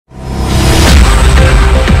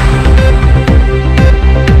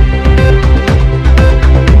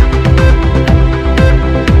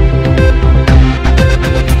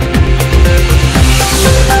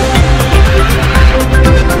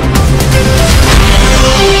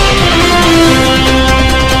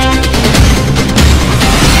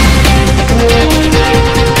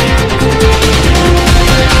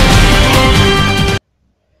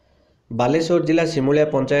बालेश्वर जिला सिमुलिया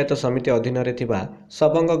पंचायत समिति अधीन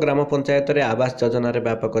सबंग ग्राम पंचायत रे आवास योजन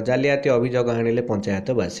व्यापक जालियाती अभियोग आनिले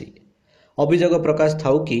पंचायतवासी। अभियोग प्रकाश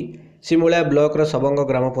थाउ कि सिमुलिया ब्लॉक सबंग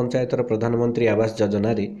ग्राम पंचायत प्रधानमंत्री आवास योजन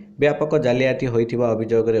व्यापक जालियाती होइथिबा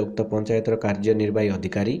अभियोग रे उक्त पंचायत कार्यनिर्वाही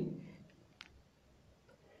अधिकारी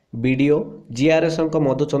बीडीओ जीआरएस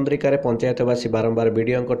मधुचंद्रिकार पंचायतवासी बारंबार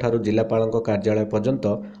बीडीओ ठारू जिलापाल कार्यालय पर्यंत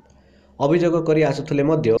अभियोग करी आसुथिले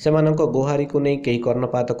मध्य सेमानंक गुहारी को नहीं केही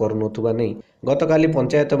कर्णपात करुनथुबा नहीं गतकाली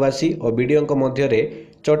पंचायतवासी और बीडीओ मध्य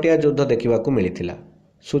चटिया युद्ध देखा मिलिथिला।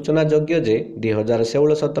 सूचनायोग्य जे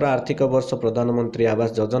 2016-17 आर्थिक वर्ष प्रधानमंत्री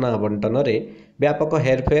आवास योजना आवंटन रे व्यापक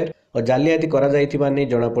हेरफेर और जालियाती करा जाइथिबा नै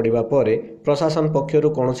जणा पड़िबा परे प्रशासन पक्षरु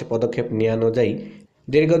कोनोसी पदक्षेप निया न जाई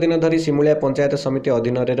दीर्घ दिन धरी सिमुलिया पंचायत समिति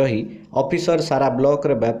अधीन रही ऑफिसर सारा ब्लॉक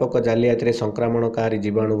रे व्यापक जालियाती रे संक्रमणकारी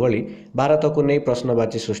जीवाणु भली भारत को नहीं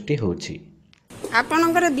प्रश्नवाची सृष्टि होउछि।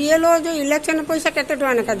 आपनकर बीएलओ जो इलेक्शन पैसा केते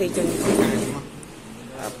टका नका दैछन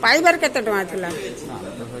पाइबार केते टका थिला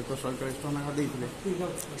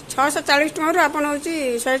 640 टका रो आपन होछि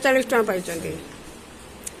 140 टका पाइछन्ती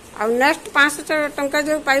आ नेक्स्ट 500 टका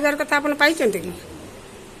जो पाइबार कथा आपन पाइछन्ती कि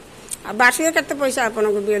आ बार्षिक केते पैसा आपन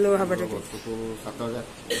को बीएलओ हबरे 7000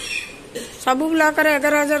 सब ब्लॉक रे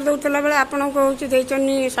 11000 दउतला बेले आपन को होछि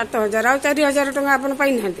दैछनी 7000 आ 4000 टका आपन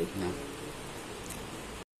पाइ नाहंती।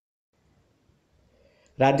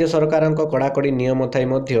 राज्य सरकार कड़ाकड़ी नियम थाई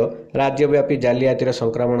मध्य राज्यव्यापी जालियातीर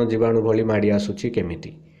संक्रमण जीवाणु भली माड़ी आसुछि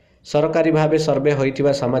केमिति सरकारी भावे सर्वे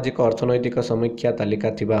होइतिबा सामाजिक अर्थनैतिक समीक्षा तालिका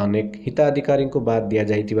थिबा अनेक हिताधिकारी को बाद दिया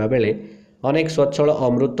जाइतिबा बेले अनेक स्वच्छल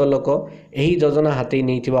अमृत लोक एही योजना हाथी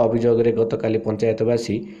नैथिबा अभियोग रे गतकाली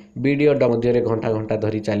पंचायतवासी बीडीओ मध्य घंटा घंटा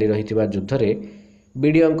धरी चाली रहितिबा युद्ध रे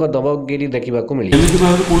बीडीओ दबगिरी देखा मिली।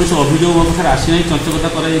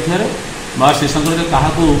 बा से क्या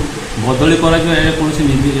बदली कौन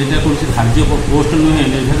धार्य पोस्ट नुहे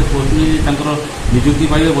निर्धारित पोस्ट नहीं निजुक्ति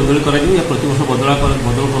पाइबे बदली कर प्रतिवर्ष बदल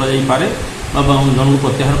करे जन को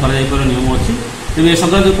प्रत्याहार कर नियम अच्छी तेज ए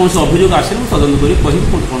संक्रांत कौन अभियोग आसे तदंत कर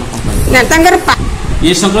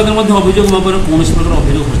ये संक्रांत अभियोग मो कौन प्रकार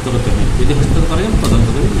अभियोग हस्तगत नहीं हस्तगत करें तदंत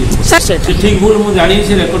कर ठीक भूल मुझे जानी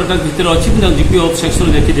से रेकर्डटा भितर अच्छी जीपी ऑफ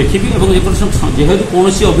सेक्शन देखी जेहेतु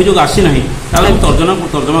कौन अभियोग आसी ना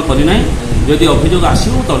तर्जमा करना जदि अभियोग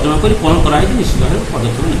आसो तर्जमा कर कौन कराई निश्चित भाव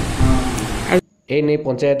पदक्षेप नहीं। एने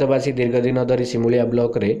पंचायतवासी दीर्घ दिन धरी सिमुलिया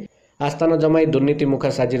ब्लॉक रे आस्थान जमाई दुर्नीति मुखा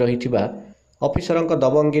साजी रही ऑफिसर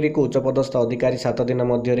दबंगिरी को उच्चपदस्थ अधिकारी 7 दिन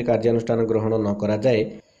मध्य कार्यानुष्ठान ग्रहण न करा जाए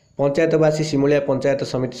पंचायतवासी सिमुलिया पंचायत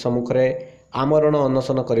समिति सम्मुख में आमरण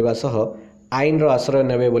अनशन करने सह आईन आश्रय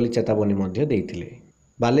नेबे बोली चेतावनी मध्य देइथिले।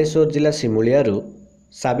 बालेश्वर जिला सिमुलियारू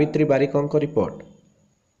सावित्री बारिकंक रिपोर्ट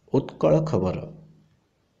उत्कल खबर।